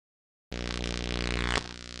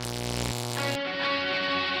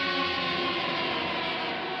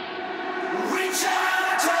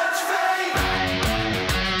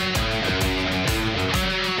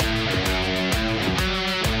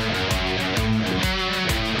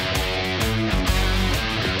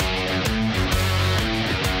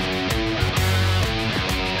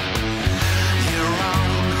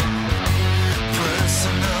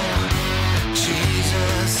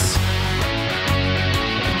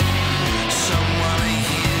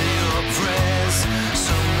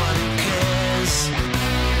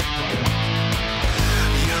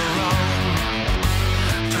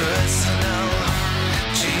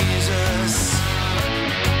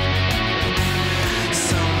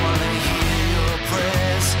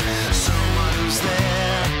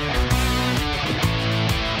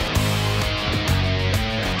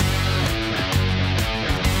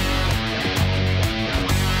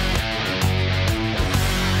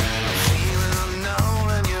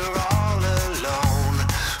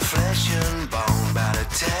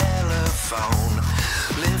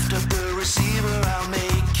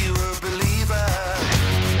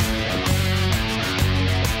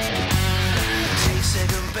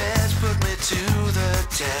to the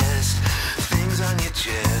test. Things on your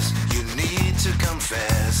chest, you need to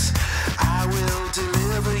confess. I will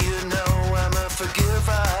deliver, you know I'm a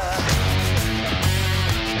forgiver.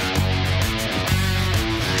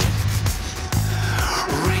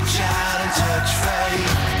 Reach out and touch fate.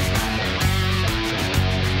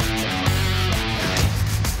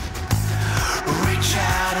 Reach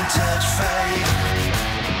out and touch fate.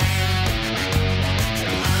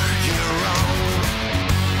 Your own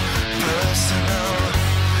personal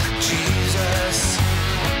Jesus.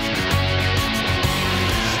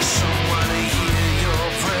 Someone to hear your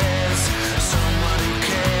prayers, someone who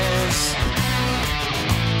cares.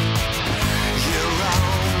 Your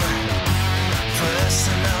own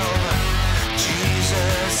personal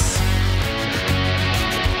Jesus.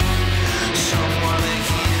 Someone to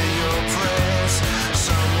hear your prayers,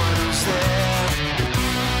 someone who's there.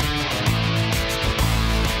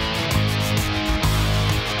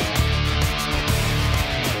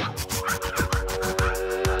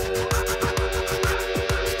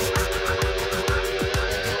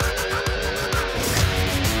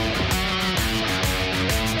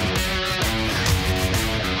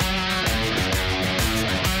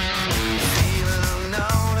 Feeling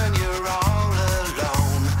unknown and you're all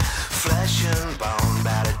alone. Flesh and bone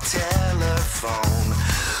by the telephone.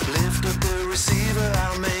 Lift up the receiver,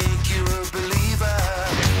 I'll make you a believer.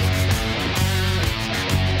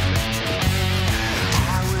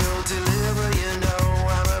 I will deliver, you know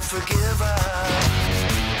I'm a forgiver.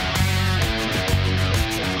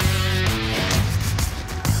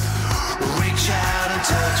 Reach out and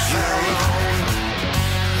touch your own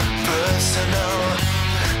personal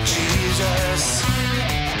Jesus.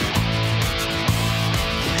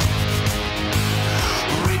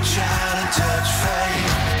 Reach out and touch fate.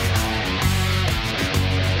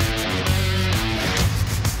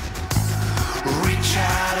 Reach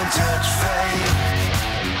out and touch fate.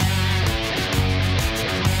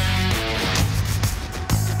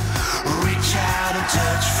 Reach out and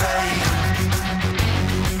touch fate.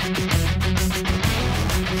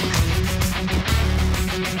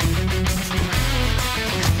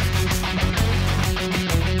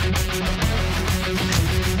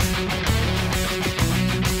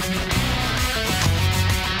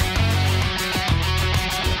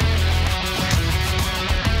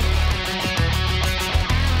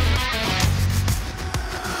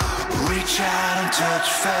 Reach out and touch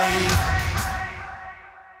fate.